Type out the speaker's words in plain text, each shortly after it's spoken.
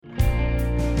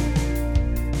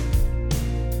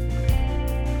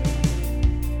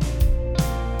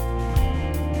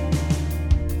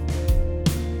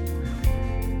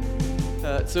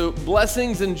So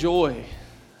blessings and joy.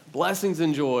 Blessings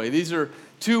and joy. These are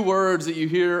two words that you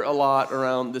hear a lot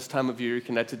around this time of year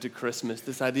connected to Christmas.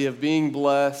 This idea of being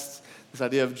blessed, this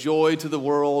idea of joy to the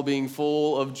world, being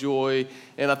full of joy.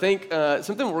 And I think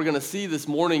something we're going to see this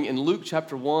morning in Luke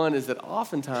chapter 1 is that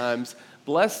oftentimes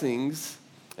blessings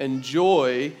and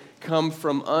joy come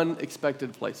from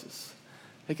unexpected places.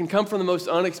 They can come from the most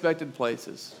unexpected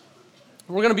places.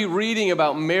 We're going to be reading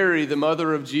about Mary, the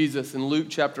mother of Jesus, in Luke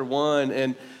chapter 1.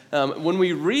 And when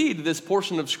we read this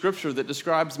portion of Scripture that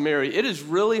describes Mary, it is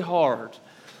really hard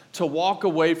to walk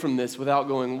away from this without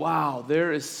going, wow,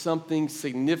 there is something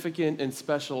significant and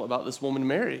special about this woman,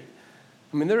 Mary.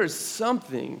 I mean, there is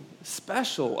something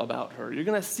special about her. You're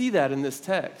going to see that in this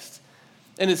text.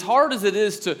 And as hard as it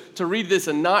is to read this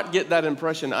and not get that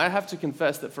impression, I have to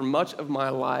confess that for much of my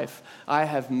life, I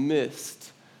have missed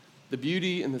the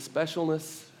beauty and the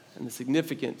specialness and the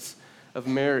significance of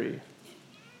Mary.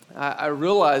 I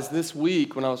realized this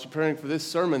week when I was preparing for this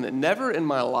sermon that never in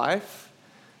my life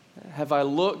have I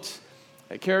looked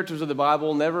at characters of the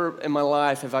Bible, never in my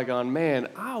life have I gone, man,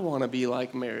 I want to be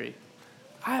like Mary.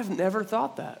 I have never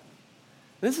thought that.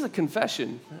 This is a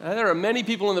confession. There are many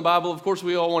people in the Bible, of course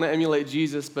we all want to emulate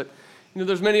Jesus, but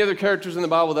there's many other characters in the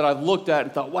Bible that I've looked at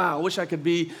and thought, wow, I wish I could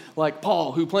be like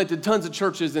Paul, who planted tons of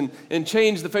churches and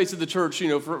changed the face of the church,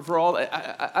 for all.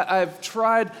 I've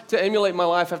tried to emulate my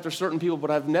life after certain people,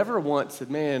 but I've never once said,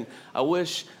 man, I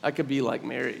wish I could be like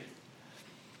Mary.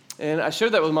 And I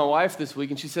shared that with my wife this week,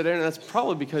 and she said, Aaron, that's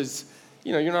probably because,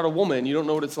 you're not a woman. You don't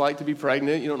know what it's like to be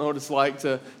pregnant. You don't know what it's like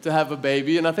to have a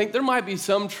baby. And I think there might be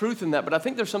some truth in that, but I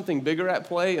think there's something bigger at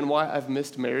play in why I've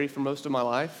missed Mary for most of my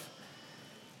life.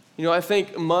 I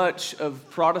think much of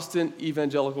Protestant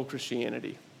evangelical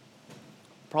Christianity,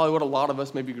 probably what a lot of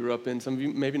us maybe grew up in, some of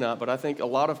you maybe not, but I think a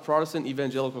lot of Protestant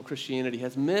evangelical Christianity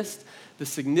has missed the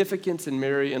significance in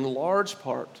Mary in large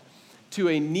part to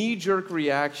a knee-jerk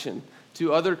reaction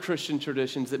to other Christian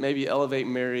traditions that maybe elevate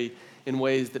Mary in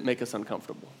ways that make us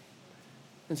uncomfortable.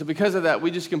 And so because of that,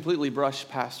 we just completely brush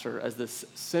past her as this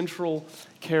central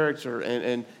character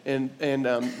and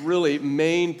really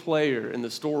main player in the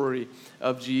story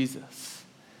of Jesus.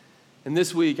 And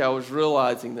this week, I was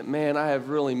realizing that, man, I have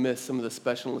really missed some of the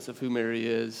specialness of who Mary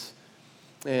is.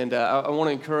 And I want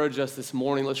to encourage us this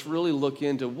morning, let's really look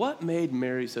into what made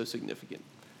Mary so significant.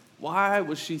 Why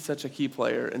was she such a key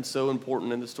player and so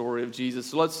important in the story of Jesus?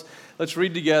 So let's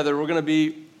read together. We're going to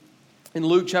be in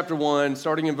Luke chapter 1,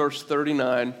 starting in verse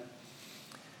 39.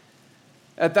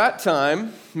 At that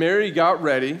time, Mary got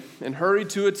ready and hurried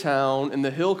to a town in the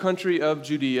hill country of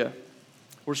Judea,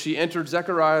 where she entered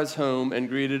Zechariah's home and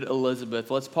greeted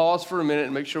Elizabeth. Let's pause for a minute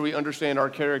and make sure we understand our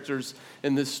characters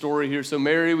in this story here. So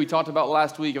Mary, we talked about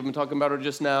last week. I've been talking about her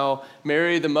just now.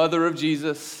 Mary, the mother of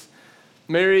Jesus.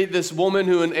 Mary, this woman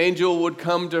who an angel would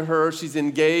come to her. She's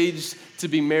engaged to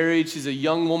be married. She's a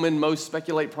young woman. Most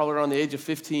speculate probably around the age of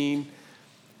 15.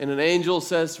 And an angel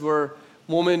says to her,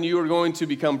 woman, you are going to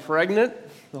become pregnant.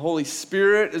 The Holy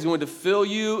Spirit is going to fill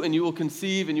you, and you will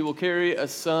conceive, and you will carry a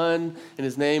son, and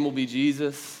his name will be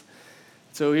Jesus.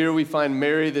 So here we find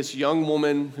Mary, this young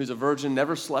woman who's a virgin,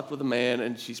 never slept with a man,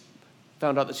 and she's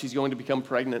found out that she's going to become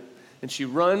pregnant. And she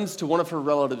runs to one of her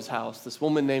relatives' house, this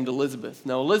woman named Elizabeth.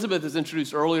 Now, Elizabeth is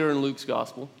introduced earlier in Luke's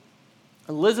gospel.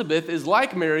 Elizabeth is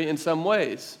like Mary in some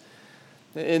ways,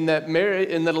 in that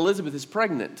Elizabeth is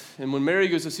pregnant. And when Mary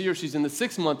goes to see her, she's in the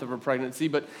 6th month of her pregnancy.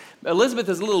 But Elizabeth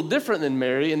is a little different than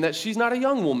Mary in that she's not a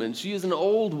young woman. She is an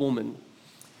old woman.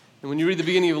 And when you read the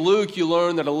beginning of Luke, you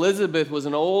learn that Elizabeth was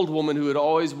an old woman who had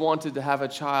always wanted to have a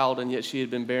child, and yet she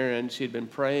had been barren. She had been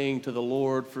praying to the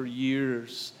Lord for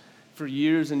years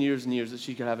and years and years that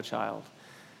she could have a child.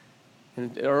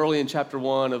 And early in chapter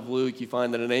 1 of Luke, you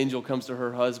find that an angel comes to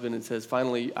her husband and says,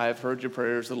 finally, I have heard your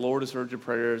prayers. The Lord has heard your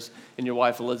prayers, and your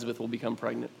wife Elizabeth will become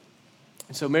pregnant.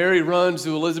 And so Mary runs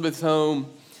to Elizabeth's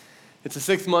home. It's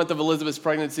the 6th month of Elizabeth's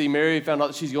pregnancy. Mary found out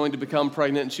that she's going to become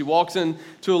pregnant, and she walks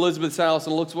into Elizabeth's house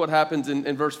and looks what happens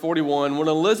in verse 41. When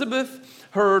Elizabeth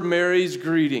heard Mary's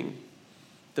greeting,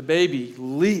 the baby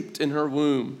leaped in her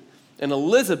womb, and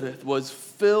Elizabeth was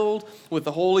filled with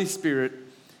the Holy Spirit.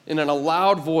 In a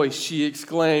loud voice, she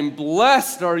exclaimed,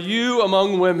 blessed are you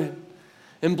among women,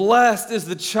 and blessed is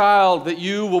the child that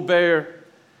you will bear.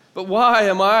 But why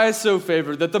am I so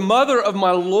favored that the mother of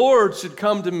my Lord should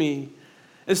come to me?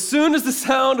 As soon as the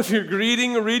sound of your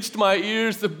greeting reached my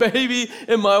ears, the baby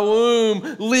in my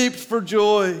womb leaped for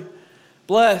joy.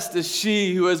 Blessed is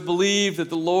she who has believed that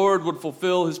the Lord would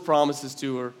fulfill his promises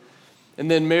to her. And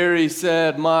then Mary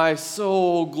said, my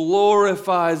soul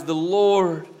glorifies the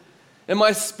Lord, and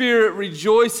my spirit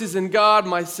rejoices in God,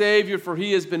 my Savior, for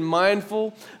he has been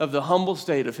mindful of the humble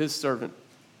state of his servant.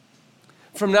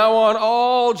 From now on,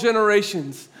 all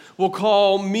generations will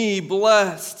call me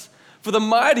blessed. For the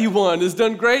Mighty One has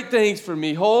done great things for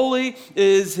me. Holy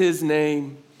is his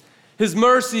name. His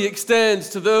mercy extends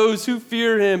to those who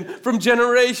fear him from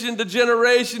generation to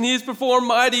generation. He has performed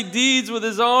mighty deeds with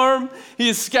his arm. He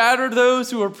has scattered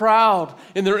those who are proud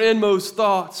in their inmost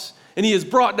thoughts. And he has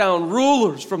brought down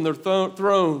rulers from their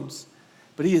thrones.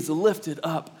 But he has lifted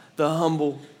up the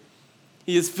humble.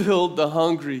 He has filled the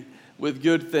hungry with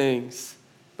good things.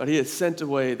 But he has sent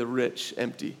away the rich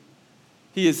empty.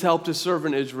 He has helped his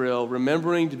servant Israel,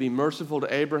 remembering to be merciful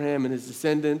to Abraham and his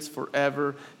descendants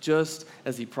forever, just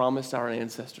as he promised our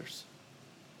ancestors.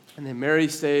 And then Mary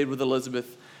stayed with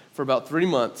Elizabeth for about 3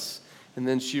 months, and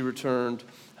then she returned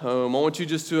home. I want you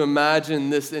just to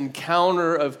imagine this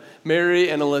encounter of Mary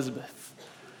and Elizabeth.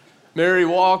 Mary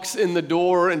walks in the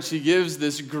door, and she gives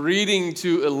this greeting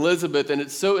to Elizabeth, and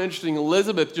it's so interesting.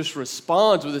 Elizabeth just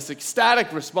responds with this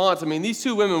ecstatic response. I mean, these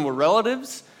two women were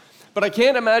relatives, but I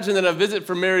can't imagine that a visit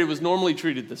from Mary was normally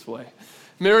treated this way.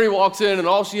 Mary walks in, and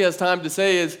all she has time to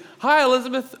say is, "Hi,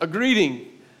 Elizabeth," a greeting.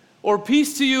 Or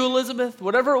 "Peace to you, Elizabeth."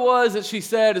 Whatever it was that she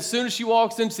said, as soon as she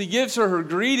walks in, she gives her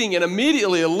greeting, and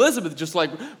immediately Elizabeth just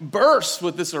like bursts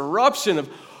with this eruption of,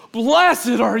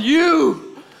 "Blessed are you."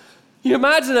 You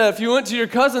imagine that if you went to your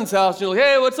cousin's house and you're like,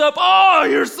 "Hey, what's up?" "Oh,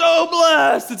 you're so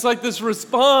blessed." It's like this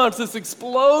response, this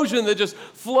explosion that just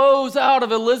flows out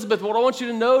of Elizabeth. What I want you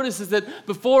to notice is that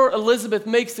before Elizabeth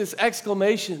makes this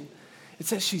exclamation, it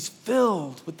says she's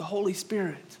filled with the Holy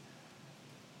Spirit.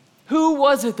 Who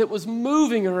was it that was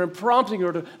moving her and prompting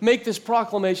her to make this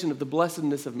proclamation of the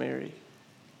blessedness of Mary?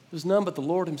 It was none but the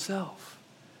Lord himself.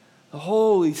 The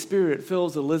Holy Spirit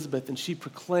fills Elizabeth, and she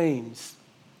proclaims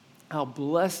how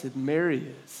blessed Mary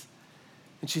is.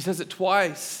 And she says it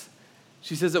twice.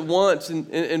 She says it once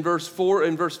in verse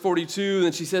 42, and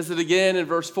then she says it again in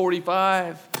verse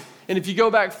 45. And if you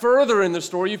go back further in the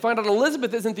story, you find out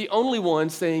Elizabeth isn't the only one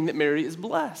saying that Mary is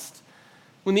blessed.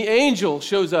 When the angel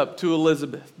shows up to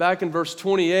Elizabeth, back in verse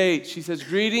 28, she says,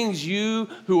 "Greetings, you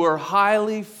who are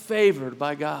highly favored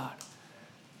by God."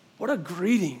 What a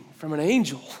greeting from an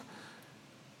angel.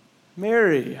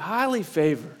 Mary, highly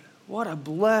favored. What a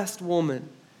blessed woman.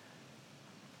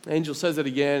 The angel says it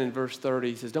again in verse 30.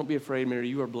 He says, "Don't be afraid, Mary,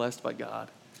 you are blessed by God."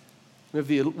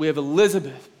 We have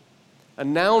Elizabeth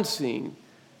announcing,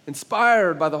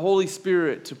 inspired by the Holy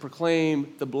Spirit to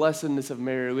proclaim the blessedness of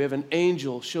Mary. We have an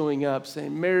angel showing up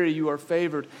saying, "Mary, you are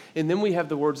favored." And then we have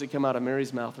the words that come out of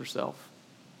Mary's mouth herself.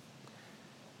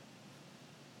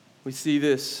 We see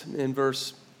this in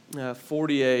verse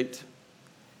 48.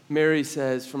 Mary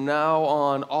says, "From now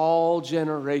on, all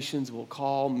generations will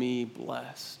call me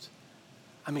blessed."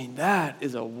 I mean, that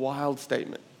is a wild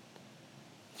statement.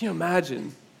 Can you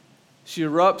imagine? She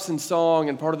erupts in song,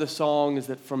 and part of the song is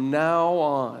that from now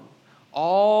on,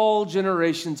 all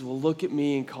generations will look at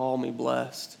me and call me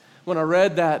blessed. When I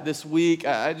read that this week,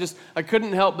 I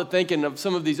couldn't help but thinking of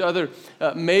some of these other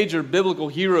major biblical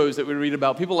heroes that we read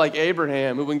about. People like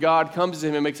Abraham, who when God comes to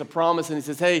him and makes a promise and he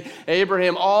says, "Hey,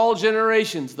 Abraham, all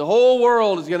generations, the whole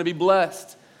world is going to be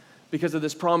blessed because of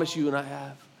this promise you and I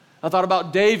have." I thought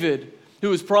about David, who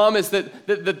was promised that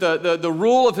the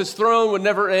rule of his throne would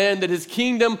never end, that his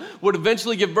kingdom would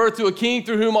eventually give birth to a king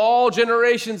through whom all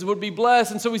generations would be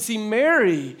blessed. And so we see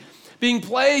Mary being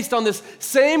placed on this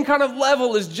same kind of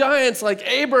level as giants like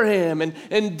Abraham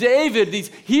and David, these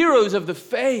heroes of the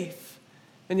faith.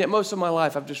 And yet most of my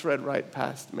life I've just read right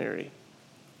past Mary.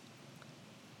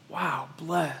 Wow,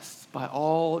 blessed by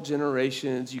all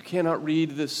generations. You cannot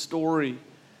read this story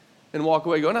and walk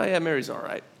away going, "Oh yeah, Mary's all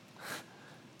right."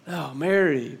 No,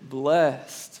 Mary,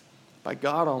 blessed by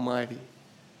God Almighty.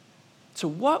 So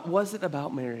what was it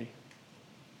about Mary?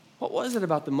 What was it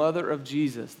about the mother of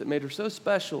Jesus that made her so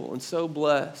special and so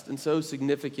blessed and so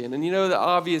significant? And you know, the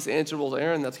obvious answer was,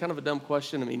 Aaron, that's kind of a dumb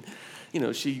question. I mean,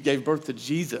 she gave birth to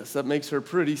Jesus. That makes her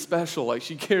pretty special. Like,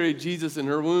 she carried Jesus in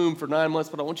her womb for 9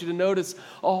 months. But I want you to notice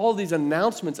all these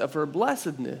announcements of her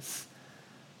blessedness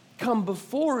come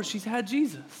before she's had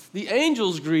Jesus. The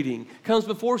angel's greeting comes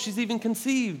before she's even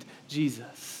conceived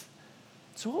Jesus.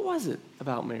 So what was it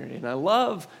about Mary? And I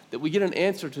love that we get an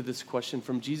answer to this question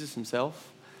from Jesus himself.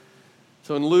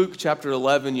 So in Luke chapter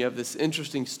 11, you have this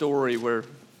interesting story where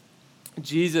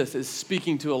Jesus is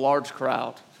speaking to a large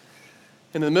crowd.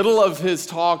 In the middle of his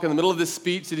talk, in the middle of this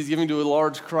speech that he's giving to a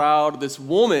large crowd, this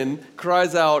woman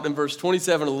cries out in verse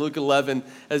 27 of Luke 11,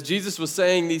 as Jesus was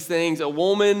saying these things, a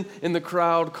woman in the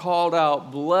crowd called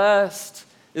out, "Blessed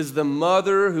is the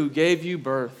mother who gave you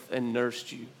birth and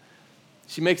nursed you."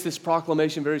 She makes this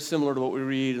proclamation very similar to what we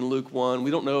read in Luke 1.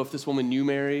 We don't know if this woman knew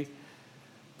Mary,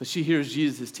 But she hears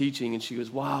Jesus' teaching and she goes,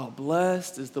 wow,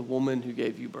 blessed is the woman who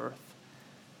gave you birth.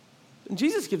 And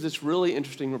Jesus gives this really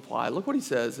interesting reply. Look what he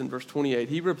says in verse 28.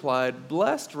 He replied,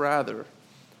 blessed rather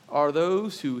are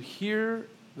those who hear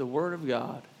the word of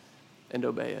God and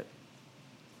obey it.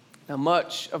 Now,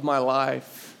 much of my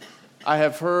life, I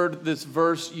have heard this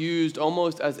verse used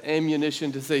almost as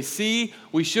ammunition to say, see,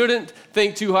 we shouldn't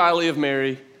think too highly of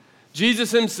Mary.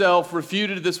 Jesus himself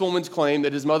refuted this woman's claim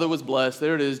that his mother was blessed.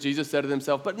 There it is. Jesus said it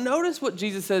himself. But notice what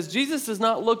Jesus says. Jesus does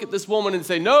not look at this woman and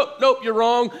say, nope, you're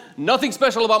wrong. Nothing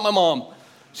special about my mom.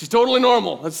 She's totally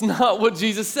normal. That's not what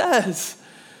Jesus says.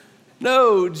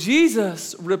 No,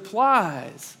 Jesus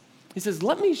replies. He says,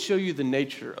 let me show you the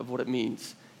nature of what it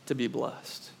means to be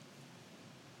blessed.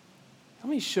 Let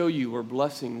me show you where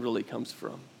blessing really comes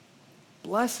from.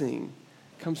 Blessing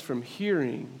comes from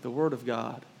hearing the word of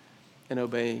God and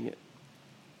obeying it.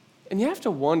 And you have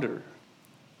to wonder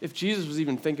if Jesus was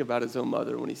even thinking about his own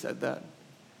mother when he said that.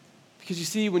 Because you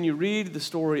see, when you read the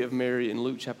story of Mary in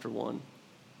Luke chapter 1,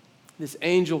 this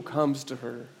angel comes to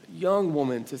her, a young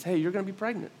woman, says, hey, you're going to be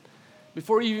pregnant.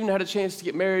 Before you even had a chance to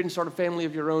get married and start a family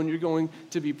of your own, you're going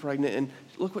to be pregnant. And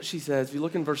look what she says. If you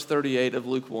look in verse 38 of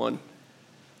Luke 1,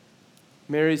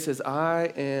 Mary says,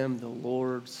 I am the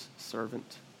Lord's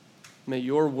servant. May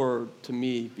your word to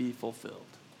me be fulfilled.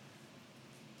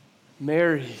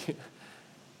 Mary,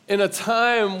 in a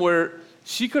time where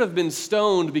she could have been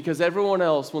stoned because everyone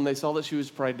else, when they saw that she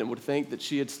was pregnant, would think that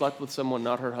she had slept with someone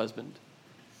not her husband.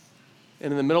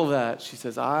 And in the middle of that, she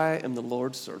says, I am the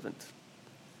Lord's servant.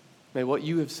 May what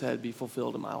you have said be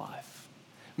fulfilled in my life.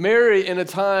 Mary, in a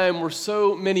time where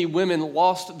so many women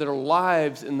lost their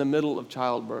lives in the middle of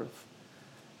childbirth,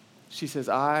 she says,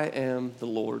 I am the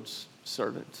Lord's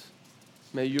servant.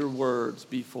 May your words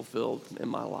be fulfilled in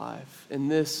my life. In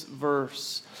this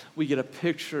verse, we get a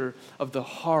picture of the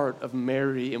heart of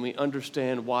Mary, and we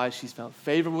understand why she's found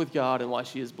favor with God and why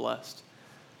she is blessed.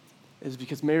 It is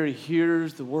because Mary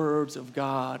hears the words of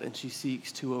God and she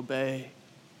seeks to obey.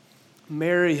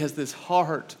 Mary has this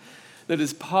heart that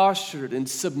is postured in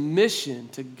submission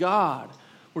to God,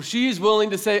 where she is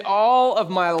willing to say, all of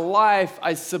my life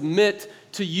I submit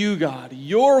to you, God.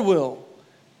 Your will,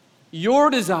 your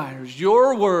desires,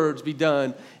 your words be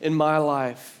done in my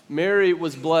life. Mary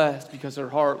was blessed because her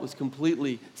heart was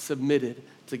completely submitted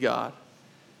to God.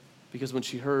 Because when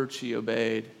she heard, she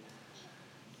obeyed.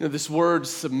 You know, this word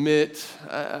submit,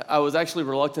 I was actually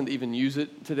reluctant to even use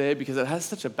it today because it has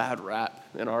such a bad rap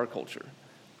in our culture.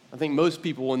 I think most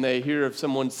people, when they hear of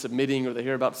someone submitting or they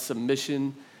hear about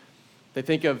submission, they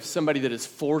think of somebody that is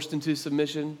forced into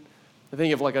submission. They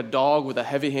think of like a dog with a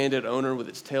heavy-handed owner with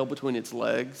its tail between its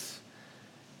legs.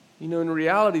 You know, in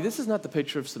reality, this is not the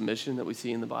picture of submission that we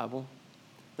see in the Bible.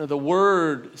 Now, the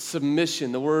word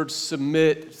submission, the word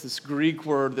submit, it's this Greek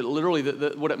word that literally,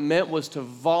 what it meant was to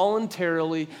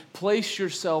voluntarily place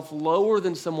yourself lower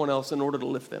than someone else in order to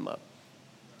lift them up.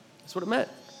 That's what it meant.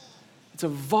 It's a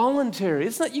voluntary,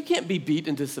 it's not, you can't be beat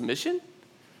into submission.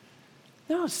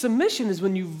 No, submission is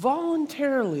when you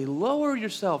voluntarily lower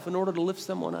yourself in order to lift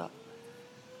someone up.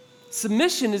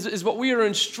 Submission is what we are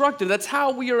instructed. That's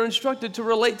how we are instructed to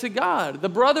relate to God. The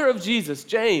brother of Jesus,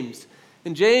 James,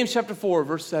 in James chapter 4,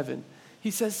 verse 7,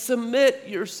 he says, submit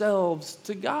yourselves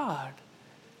to God.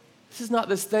 This is not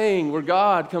this thing where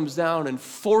God comes down and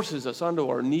forces us onto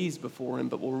our knees before him,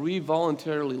 but where we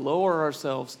voluntarily lower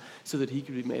ourselves so that he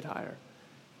can be made higher.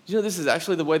 You know, this is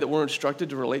actually the way that we're instructed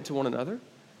to relate to one another.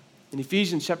 In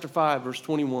Ephesians chapter 5, verse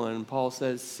 21, Paul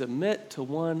says, submit to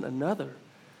one another.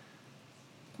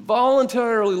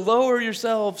 Voluntarily lower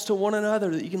yourselves to one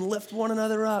another that you can lift one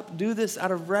another up. Do this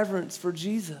out of reverence for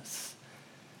Jesus.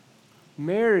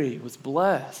 Mary was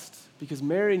blessed because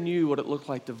Mary knew what it looked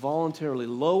like to voluntarily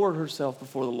lower herself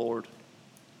before the Lord,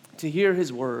 to hear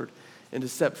his word, and to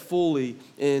step fully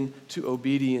into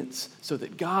obedience so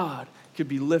that God could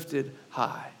be lifted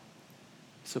high.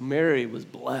 So Mary was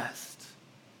blessed.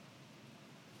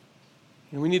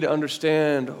 And we need to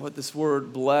understand what this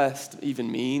word blessed even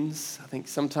means. I think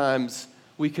sometimes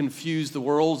we confuse the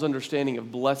world's understanding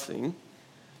of blessing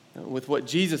with what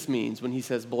Jesus means when he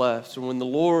says blessed, or when the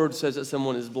Lord says that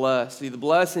someone is blessed. See, the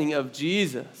blessing of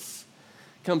Jesus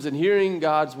comes in hearing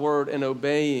God's word and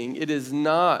obeying. It is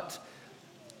not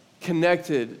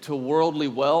connected to worldly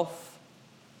wealth.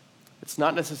 It's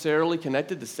not necessarily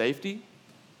connected to safety.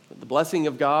 The blessing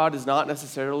of God is not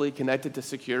necessarily connected to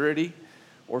security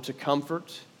or to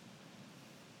comfort.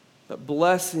 But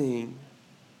blessing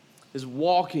is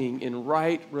walking in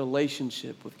right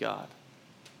relationship with God.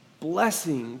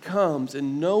 Blessing comes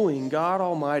in knowing God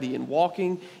Almighty and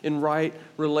walking in right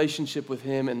relationship with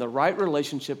Him. And the right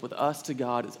relationship with us to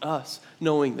God is us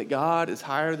knowing that God is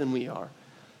higher than we are.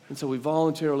 And so we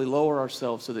voluntarily lower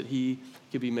ourselves so that He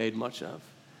can be made much of.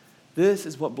 This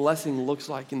is what blessing looks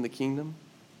like in the kingdom.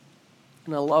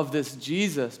 And I love this.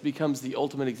 Jesus becomes the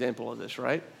ultimate example of this,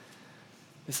 right?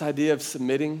 This idea of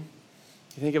submitting.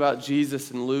 You think about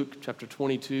Jesus in Luke chapter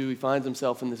 22. He finds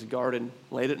himself in this garden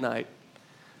late at night.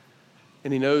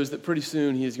 And he knows that pretty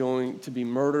soon he is going to be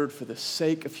murdered for the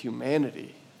sake of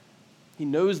humanity. He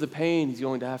knows the pain he's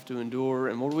going to have to endure.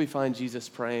 And what do we find Jesus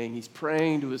praying? He's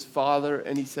praying to his Father,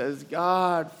 and he says,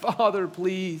 God, Father,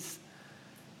 please,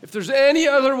 if there's any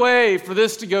other way for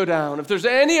this to go down, if there's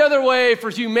any other way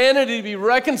for humanity to be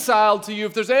reconciled to you,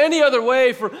 if there's any other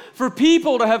way for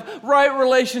people to have right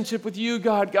relationship with you,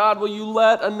 God, will you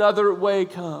let another way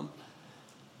come?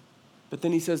 But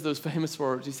then he says those famous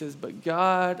words. He says, but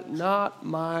God, not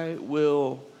my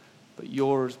will, but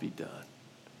yours be done.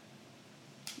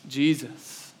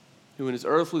 Jesus, who in his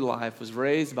earthly life was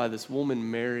raised by this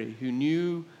woman, Mary, who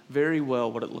knew very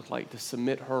well what it looked like to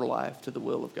submit her life to the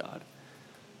will of God.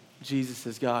 Jesus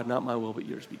says, God, not my will, but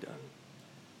yours be done.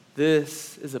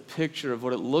 This is a picture of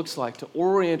what it looks like to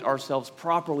orient ourselves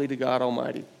properly to God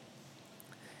Almighty.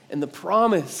 And the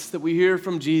promise that we hear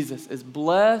from Jesus is,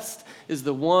 blessed is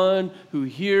the one who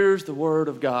hears the word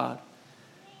of God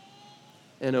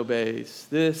and obeys.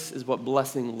 This is what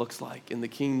blessing looks like in the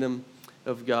kingdom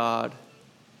of God.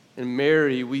 In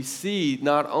Mary, we see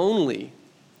not only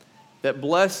that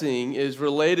blessing is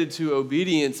related to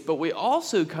obedience, but we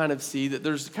also kind of see that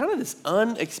there's kind of this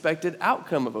unexpected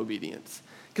outcome of obedience.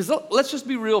 Because let's just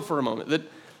be real for a moment, that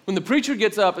when the preacher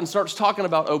gets up and starts talking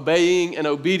about obeying and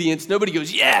obedience, nobody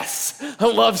goes, yes, I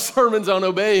love sermons on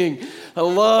obeying. I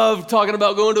love talking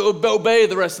about going to obey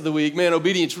the rest of the week. Man,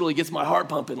 obedience really gets my heart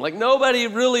pumping. Like, nobody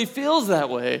really feels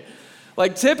that way.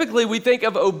 Like, typically we think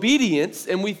of obedience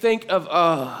and we think of,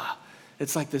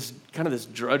 it's like this kind of this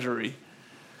drudgery.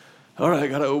 All right, I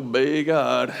got to obey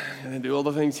God and do all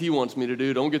the things He wants me to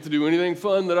do. Don't get to do anything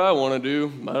fun that I want to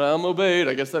do, but I'm obeyed.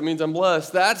 I guess that means I'm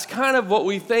blessed. That's kind of what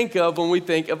we think of when we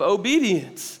think of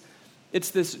obedience. It's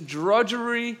this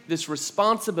drudgery, this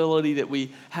responsibility that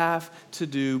we have to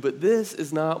do, but this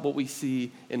is not what we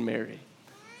see in Mary.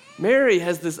 Mary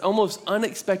has this almost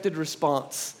unexpected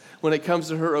response when it comes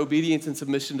to her obedience and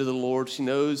submission to the Lord. She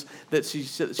knows that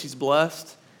she's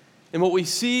blessed. And what we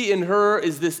see in her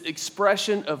is this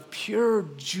expression of pure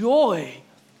joy.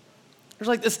 There's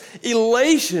like this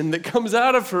elation that comes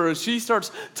out of her as she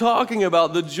starts talking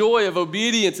about the joy of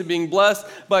obedience and being blessed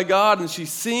by God. And she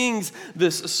sings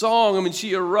this song. I mean,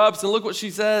 she erupts. And look what she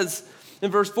says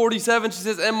in verse 47. She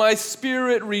says, and my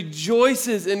spirit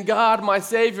rejoices in God, my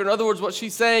Savior. In other words, what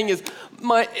she's saying is,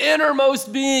 my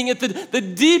innermost being, at the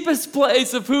deepest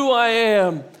place of who I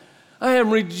am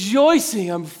rejoicing.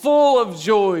 I'm full of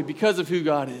joy because of who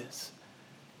God is.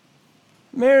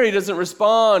 Mary doesn't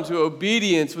respond to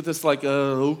obedience with this like,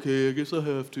 okay, I guess I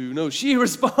have to. No, she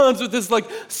responds with this like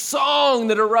song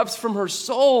that erupts from her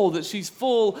soul, that she's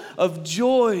full of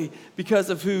joy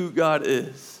because of who God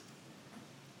is.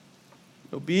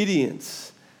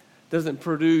 Obedience doesn't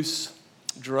produce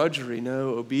drudgery.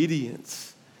 No, obedience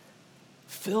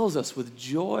fills us with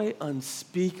joy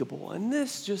unspeakable. And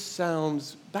this just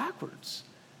sounds backwards.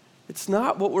 It's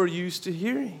not what we're used to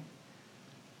hearing.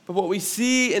 But what we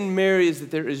see in Mary is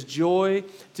that there is joy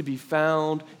to be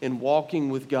found in walking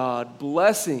with God.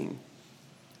 Blessing,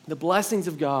 the blessings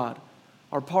of God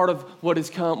are part of what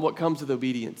comes with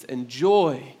obedience. And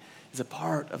joy is a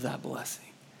part of that blessing.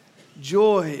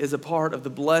 Joy is a part of the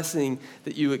blessing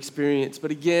that you experience. But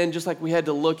again, just like we had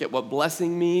to look at what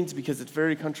blessing means, because it's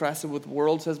very contrasted with what the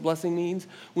world says blessing means,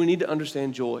 we need to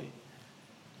understand joy.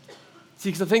 See,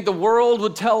 because I think the world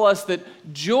would tell us that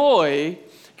joy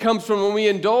comes from when we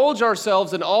indulge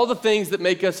ourselves in all the things that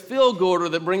make us feel good or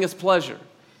that bring us pleasure.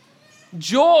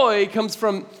 Joy comes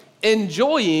from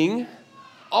enjoying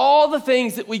all the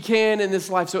things that we can in this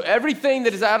life. So everything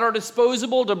that is at our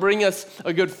disposal to bring us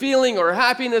a good feeling or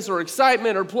happiness or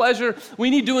excitement or pleasure, we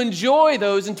need to enjoy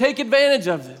those and take advantage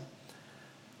of them.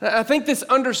 I think this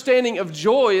understanding of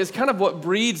joy is kind of what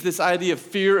breeds this idea of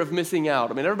fear of missing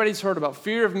out. I mean, everybody's heard about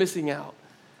fear of missing out.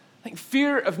 I think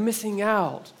fear of missing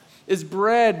out is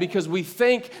bred because we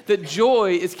think that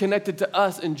joy is connected to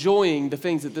us enjoying the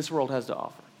things that this world has to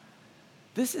offer.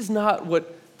 This is not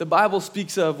what the Bible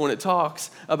speaks of when it talks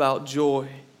about joy.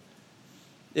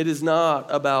 It is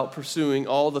not about pursuing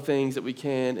all the things that we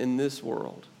can in this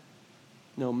world.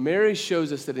 No, Mary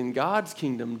shows us that in God's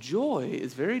kingdom, joy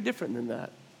is very different than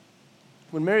that.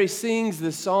 When Mary sings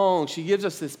this song, she gives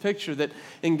us this picture that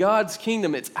in God's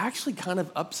kingdom, it's actually kind of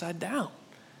upside down.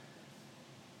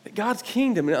 That God's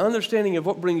kingdom and understanding of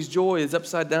what brings joy is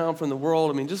upside down from the world.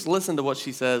 I mean, just listen to what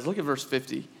she says. Look at verse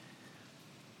 50.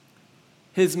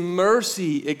 His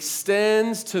mercy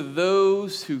extends to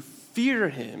those who fear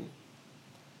him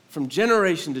from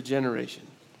generation to generation.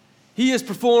 He has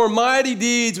performed mighty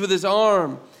deeds with his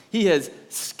arm. He has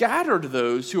scattered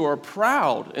those who are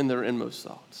proud in their inmost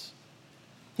thoughts.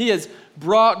 He has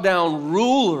brought down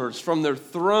rulers from their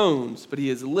thrones, but he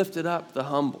has lifted up the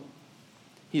humble.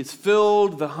 He has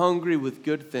filled the hungry with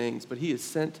good things, but he has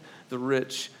sent the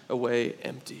rich away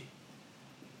empty.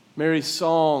 Mary's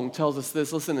song tells us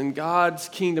this. Listen, in God's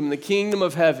kingdom, the kingdom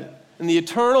of heaven, in the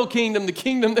eternal kingdom, the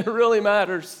kingdom that really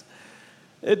matters,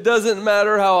 it doesn't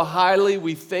matter how highly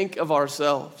we think of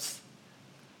ourselves.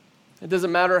 It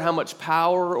doesn't matter how much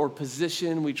power or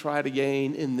position we try to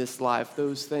gain in this life.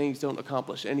 Those things don't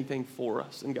accomplish anything for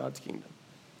us in God's kingdom.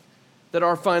 That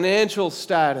our financial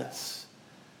status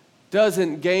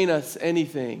doesn't gain us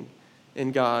anything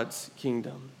in God's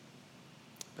kingdom.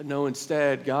 But no,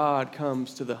 instead, God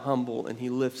comes to the humble and he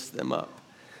lifts them up.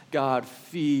 God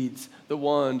feeds the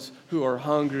ones who are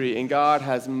hungry, and God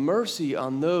has mercy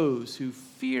on those who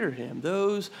fear him,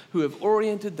 those who have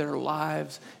oriented their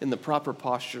lives in the proper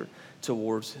posture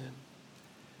towards him.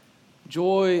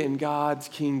 Joy in God's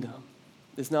kingdom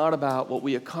is not about what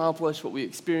we accomplish, what we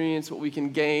experience, what we can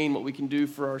gain, what we can do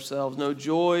for ourselves. No,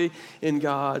 joy in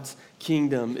God's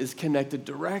kingdom is connected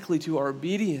directly to our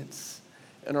obedience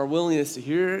and our willingness to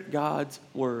hear God's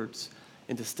words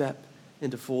and to step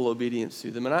into full obedience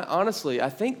to them. And I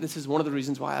think this is one of the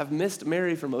reasons why I've missed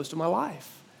Mary for most of my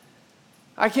life.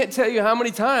 I can't tell you how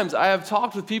many times I have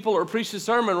talked with people or preached a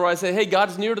sermon where I say, hey, God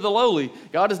is near to the lowly.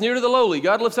 God is near to the lowly.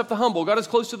 God lifts up the humble. God is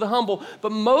close to the humble.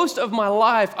 But most of my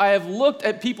life, I have looked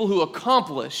at people who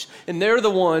accomplish, and they're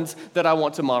the ones that I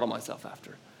want to model myself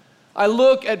after. I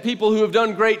look at people who have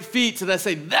done great feats, and I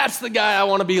say, that's the guy I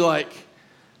want to be like.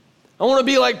 I want to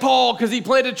be like Paul because he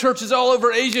planted churches all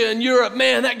over Asia and Europe.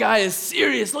 Man, that guy is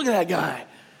serious. Look at that guy.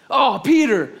 Oh,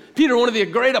 Peter, one of the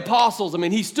great apostles. I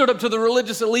mean, he stood up to the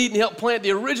religious elite and he helped plant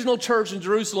the original church in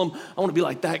Jerusalem. I want to be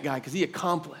like that guy because he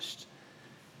accomplished.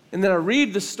 And then I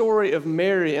read the story of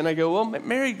Mary and I go, well,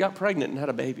 Mary got pregnant and had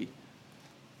a baby.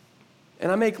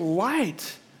 And I make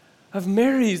light of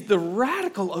the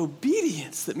radical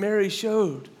obedience that Mary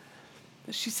showed.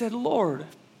 That she said, Lord,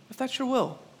 if that's your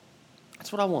will,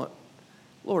 that's what I want.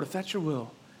 Lord, if that's your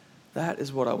will, that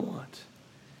is what I want.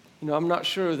 You know, I'm not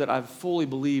sure that I've fully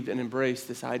believed and embraced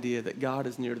this idea that God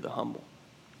is near to the humble.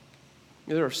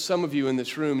 You know, there are some of you in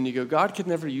this room and you go, God could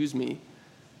never use me.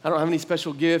 I don't have any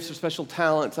special gifts or special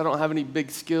talents. I don't have any big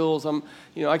skills.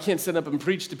 I can't sit up and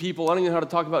preach to people. I don't even know how to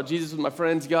talk about Jesus with my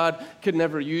friends. God could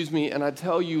never use me. And I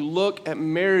tell you, look at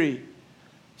Mary.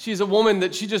 She's a woman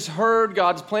that she just heard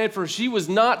God's plan for her. She was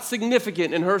not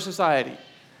significant in her society.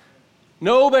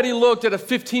 Nobody looked at a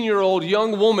 15-year-old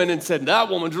young woman and said, that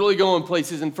woman's really going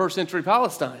places in first century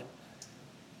Palestine.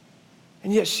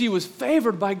 And yet she was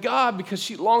favored by God because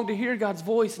she longed to hear God's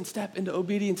voice and step into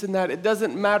obedience in that. It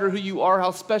doesn't matter who you are,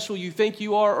 how special you think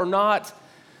you are or not.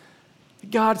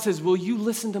 God says, will you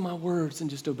listen to my words and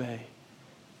just obey?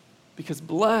 Because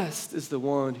blessed is the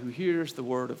one who hears the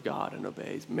word of God and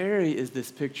obeys. Mary is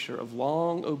this picture of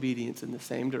long obedience in the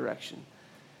same direction.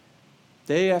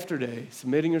 Day after day,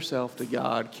 submitting herself to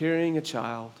God, carrying a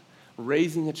child,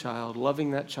 raising a child,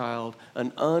 loving that child,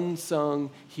 an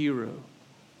unsung hero,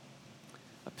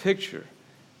 a picture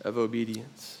of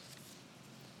obedience.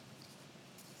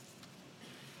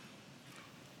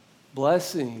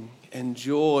 Blessing and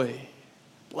joy,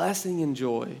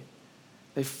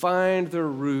 they find their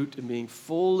root in being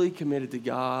fully committed to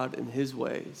God and his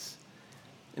ways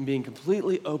and being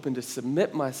completely open to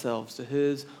submit myself to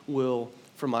his will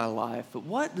for my life. But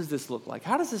what does this look like?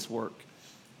 How does this work?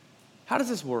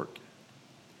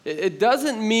 It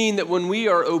doesn't mean that when we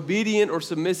are obedient or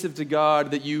submissive to God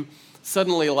that you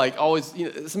suddenly always,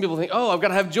 some people think, oh, I've got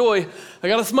to have joy. I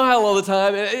got to smile all the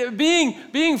time.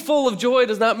 Being full of joy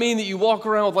does not mean that you walk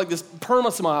around with this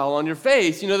perma smile on your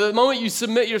face. The moment you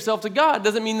submit yourself to God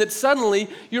doesn't mean that suddenly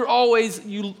you always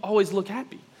look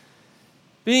happy.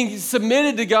 Being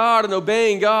submitted to God and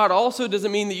obeying God also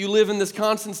doesn't mean that you live in this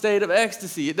constant state of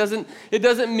ecstasy. It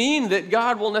doesn't mean that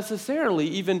God will necessarily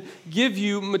even give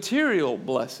you material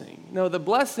blessing. No, the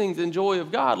blessings and joy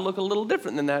of God look a little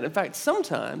different than that. In fact,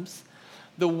 sometimes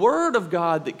the word of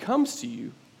God that comes to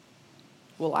you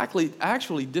will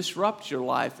actually disrupt your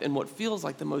life in what feels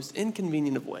like the most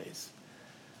inconvenient of ways.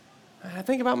 I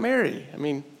think about Mary.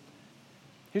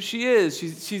 Here she is.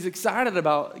 She's excited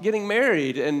about getting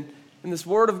married, and And this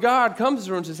word of God comes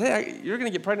to her and says, hey, you're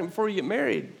going to get pregnant before you get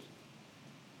married.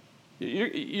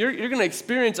 You're going to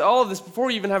experience all of this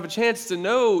before you even have a chance to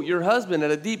know your husband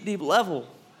at a deep, deep level.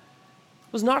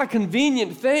 It was not a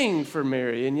convenient thing for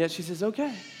Mary, and yet she says,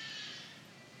 okay.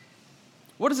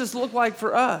 What does this look like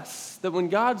for us? That when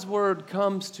God's word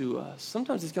comes to us,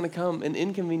 sometimes it's going to come in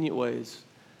inconvenient ways.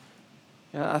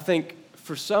 I think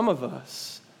for some of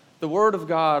us, the word of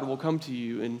God will come to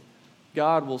you, and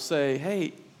God will say,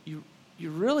 hey, you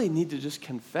really need to just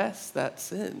confess that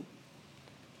sin.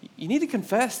 You need to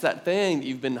confess that thing that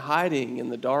you've been hiding in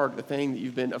the dark, the thing that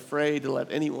you've been afraid to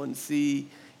let anyone see.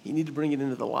 You need to bring it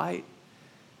into the light.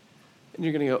 And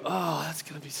you're going to go, oh, that's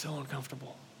going to be so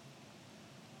uncomfortable.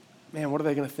 Man, what are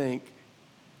they going to think?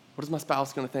 What is my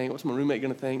spouse going to think? What's my roommate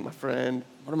going to think? My friend?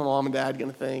 What are my mom and dad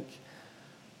going to think?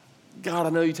 God, I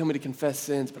know you tell me to confess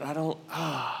sins, but I don't.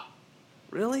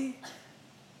 Really?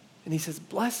 And he says,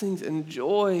 blessings and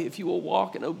joy, if you will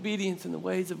walk in obedience in the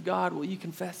ways of God, will you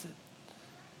confess it?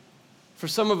 For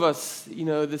some of us,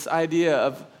 this idea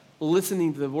of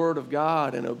listening to the word of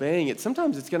God and obeying it,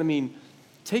 sometimes it's going to mean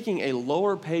taking a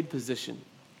lower paid position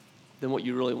than what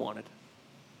you really wanted.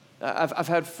 I've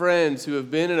had friends who have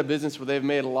been in a business where they've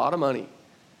made a lot of money,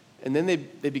 and then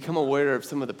they become aware of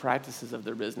some of the practices of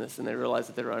their business, and they realize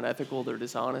that they're unethical, they're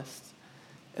dishonest,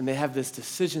 and they have this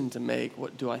decision to make.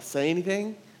 What, do I say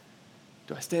anything?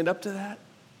 Do I stand up to that?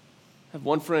 I have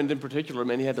one friend in particular,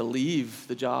 man, he had to leave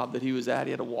the job that he was at.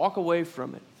 He had to walk away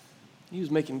from it. He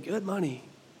was making good money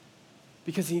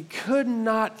because he could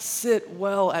not sit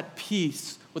well at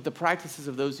peace with the practices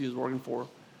of those he was working for.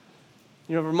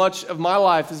 For much of my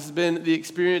life, this has been the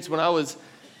experience when I was,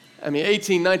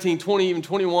 18, 19, 20, even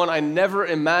 21. I never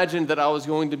imagined that I was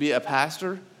going to be a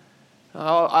pastor.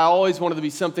 I always wanted to be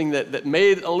something that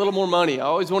made a little more money. I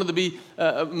always wanted to be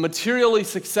materially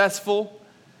successful.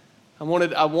 I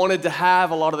wanted to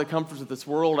have a lot of the comforts of this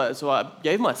world, so I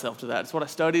gave myself to that. It's what I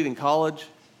studied in college.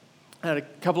 I had a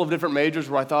couple of different majors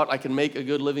where I thought I could make a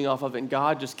good living off of it, and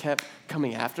God just kept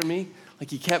coming after me. Like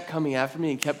he kept coming after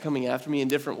me and kept coming after me in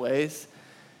different ways.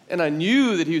 And I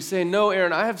knew that he was saying, no,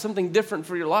 Aaron, I have something different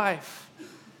for your life.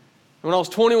 When I was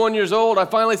 21 years old, I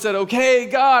finally said, okay,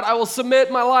 God, I will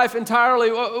submit my life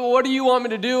entirely. What do you want me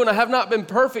to do? And I have not been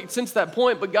perfect since that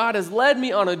point, but God has led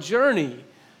me on a journey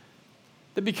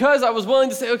that because I was willing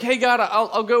to say, okay, God,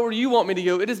 I'll go where you want me to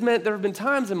go, it has meant there have been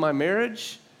times in my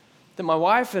marriage that my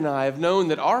wife and I have known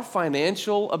that our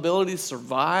financial ability to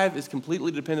survive is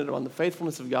completely dependent on the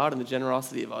faithfulness of God and the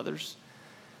generosity of others.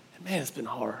 And man, it's been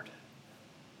hard.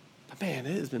 But man,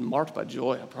 it has been marked by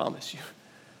joy, I promise you.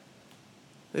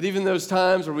 That even those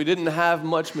times where we didn't have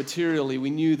much materially, we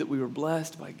knew that we were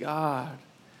blessed by God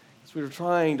because we were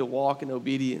trying to walk in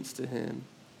obedience to him.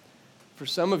 For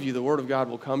some of you, the word of God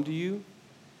will come to you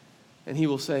and he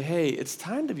will say, hey, it's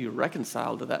time to be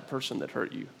reconciled to that person that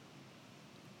hurt you.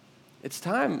 It's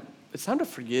time to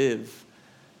forgive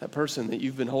that person that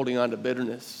you've been holding on to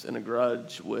bitterness and a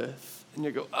grudge with. And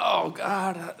you go, oh,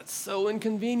 God, that's so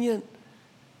inconvenient.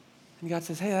 And God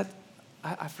says, hey,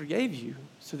 I forgave you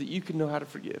so that you can know how to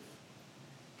forgive.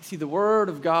 You see, the word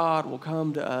of God will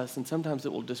come to us, and sometimes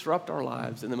it will disrupt our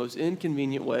lives in the most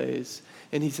inconvenient ways.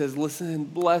 And he says, listen,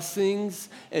 blessings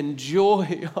and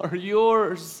joy are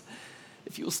yours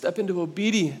if you will step into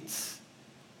obedience.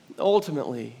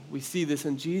 Ultimately, we see this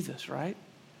in Jesus, right?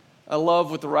 I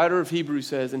love what the writer of Hebrews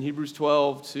says in Hebrews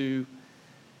 12:2.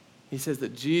 He says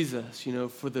that Jesus,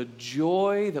 for the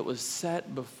joy that was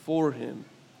set before him,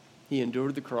 he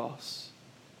endured the cross.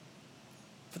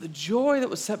 For the joy that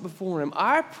was set before him,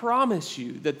 I promise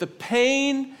you that the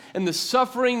pain and the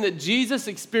suffering that Jesus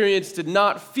experienced did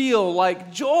not feel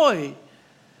like joy.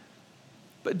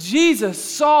 But Jesus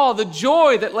saw the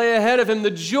joy that lay ahead of him, the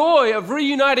joy of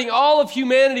reuniting all of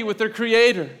humanity with their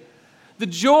Creator, the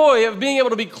joy of being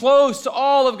able to be close to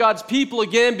all of God's people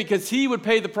again because he would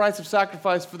pay the price of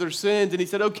sacrifice for their sins. And he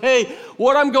said, okay,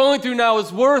 what I'm going through now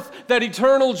is worth that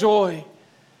eternal joy.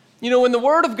 When the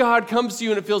word of God comes to you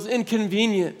and it feels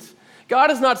inconvenient, God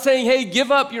is not saying, hey,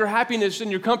 give up your happiness and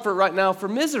your comfort right now for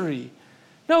misery.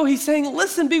 No, he's saying,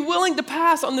 listen, be willing to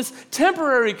pass on this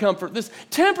temporary comfort, this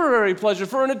temporary pleasure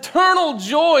for an eternal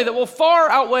joy that will far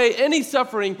outweigh any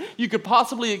suffering you could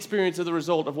possibly experience as a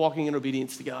result of walking in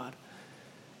obedience to God.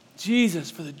 Jesus,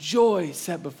 for the joy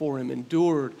set before him,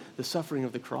 endured the suffering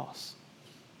of the cross.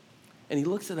 And he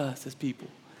looks at us as people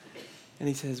and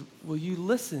he says, will you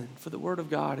listen for the word of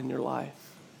God in your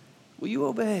life? Will you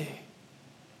obey?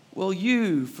 Will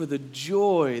you, for the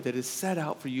joy that is set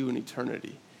out for you in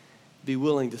eternity, be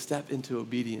willing to step into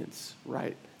obedience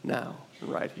right now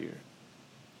and right here?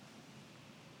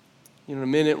 In a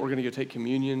minute, we're going to go take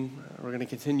communion. We're going to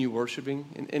continue worshiping.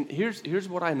 And here's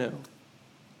what I know.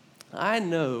 I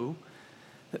know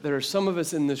that there are some of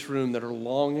us in this room that are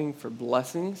longing for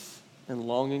blessings and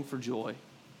longing for joy.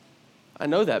 I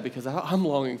know that because I'm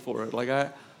longing for it. Like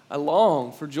I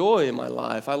long for joy in my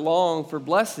life. I long for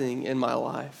blessing in my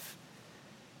life.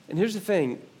 And here's the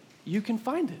thing. You can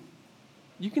find it.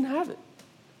 You can have it.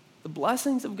 The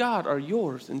blessings of God are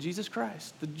yours in Jesus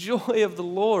Christ. The joy of the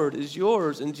Lord is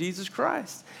yours in Jesus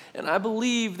Christ. And I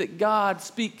believe that God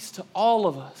speaks to all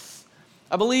of us.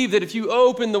 I believe that if you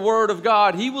open the Word of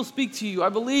God, He will speak to you. I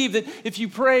believe that if you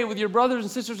pray with your brothers and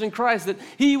sisters in Christ, that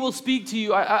He will speak to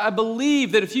you. I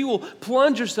believe that if you will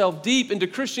plunge yourself deep into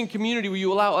Christian community where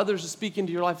you allow others to speak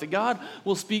into your life, that God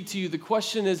will speak to you. The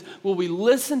question is, will we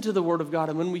listen to the Word of God?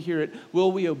 And when we hear it,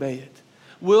 will we obey it?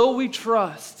 Will we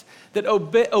trust that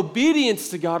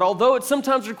obedience to God, although it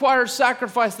sometimes requires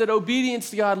sacrifice, that obedience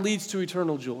to God leads to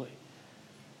eternal joy?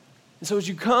 And so as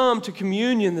you come to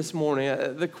communion this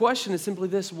morning, the question is simply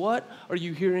this: what are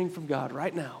you hearing from God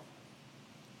right now?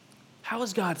 How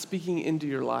is God speaking into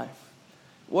your life?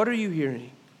 What are you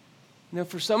hearing?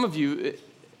 For some of you,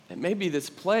 it may be this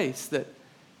place that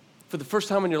for the first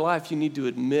time in your life, you need to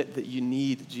admit that you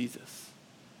need Jesus.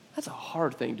 That's a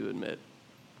hard thing to admit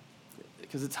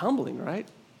because it's humbling, right?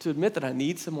 To admit that I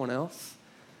need someone else.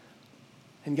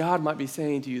 And God might be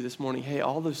saying to you this morning, hey,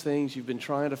 all those things you've been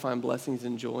trying to find blessings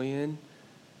and joy in,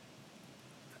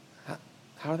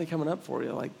 how are they coming up for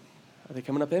you? Like, are they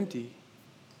coming up empty?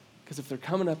 Because if they're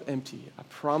coming up empty, I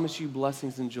promise you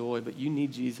blessings and joy, but you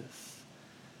need Jesus.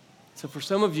 So for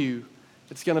some of you,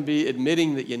 it's going to be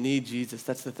admitting that you need Jesus.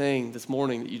 That's the thing this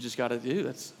morning that you just got to do.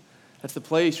 That's the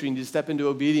place where you need to step into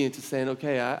obedience and saying,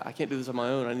 okay, I can't do this on my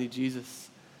own. I need Jesus.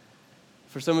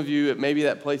 For some of you, it may be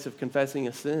that place of confessing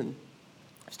a sin,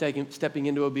 stepping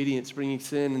into obedience, bringing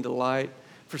sin into light.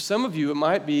 For some of you, it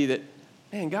might be that,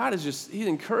 man, God is He's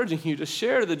encouraging you to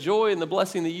share the joy and the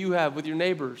blessing that you have with your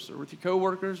neighbors or with your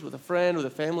coworkers, with a friend, with a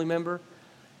family member.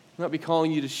 He might be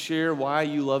calling you to share why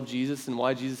you love Jesus and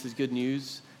why Jesus is good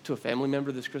news to a family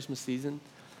member this Christmas season.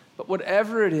 But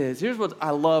whatever it is, here's what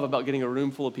I love about getting a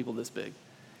room full of people this big,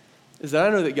 is that I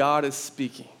know that God is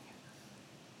speaking.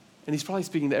 And He's probably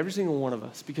speaking to every single one of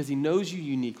us because He knows you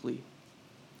uniquely.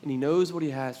 And He knows what He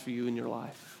has for you in your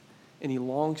life. And He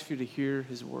longs for you to hear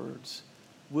His words.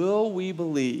 Will we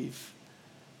believe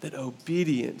that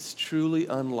obedience truly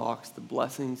unlocks the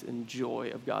blessings and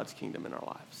joy of God's kingdom in our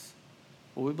lives?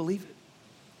 Will we believe it?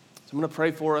 So I'm going to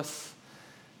pray for us.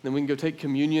 Then we can go take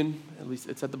communion. At least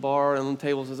it's at the bar and on the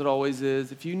tables as it always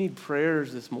is. If you need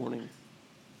prayers this morning,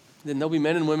 then there'll be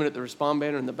men and women at the Respond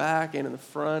banner in the back and in the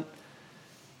front.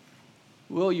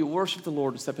 Will you worship the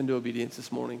Lord and step into obedience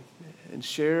this morning and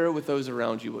share with those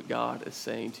around you what God is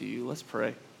saying to you? Let's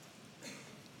pray.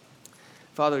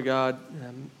 Father God,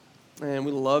 and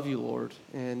we love you, Lord.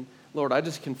 And Lord, I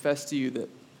just confess to you that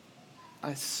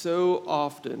I so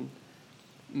often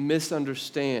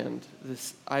misunderstand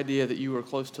this idea that you are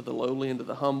close to the lowly and to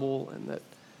the humble, and that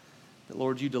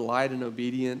Lord, you delight in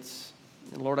obedience.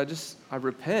 And Lord, I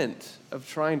repent of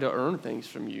trying to earn things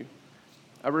from you.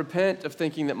 I repent of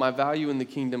thinking that my value in the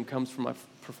kingdom comes from my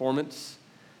performance.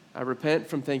 I repent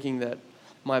from thinking that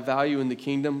my value in the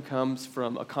kingdom comes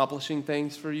from accomplishing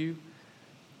things for you.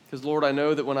 Because, Lord, I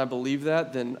know that when I believe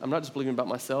that, then I'm not just believing about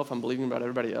myself, I'm believing about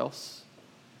everybody else.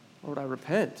 Lord, I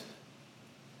repent.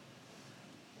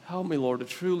 Help me, Lord, to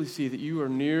truly see that you are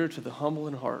near to the humble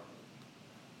in heart.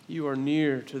 You are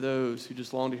near to those who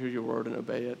just long to hear your word and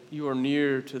obey it. You are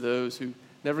near to those who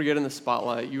never get in the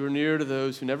spotlight. You are near to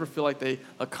those who never feel like they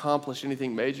accomplish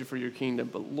anything major for your kingdom.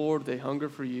 But Lord, they hunger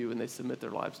for you and they submit their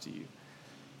lives to you.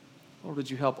 Lord, would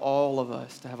you help all of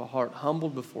us to have a heart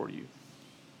humbled before you,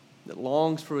 that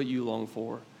longs for what you long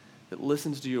for, that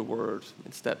listens to your words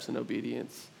and steps in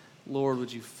obedience. Lord,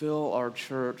 would you fill our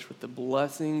church with the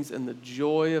blessings and the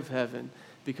joy of heaven,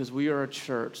 because we are a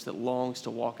church that longs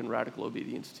to walk in radical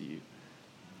obedience to you.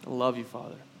 I love you,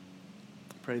 Father.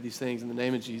 I pray these things in the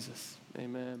name of Jesus.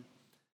 Amen.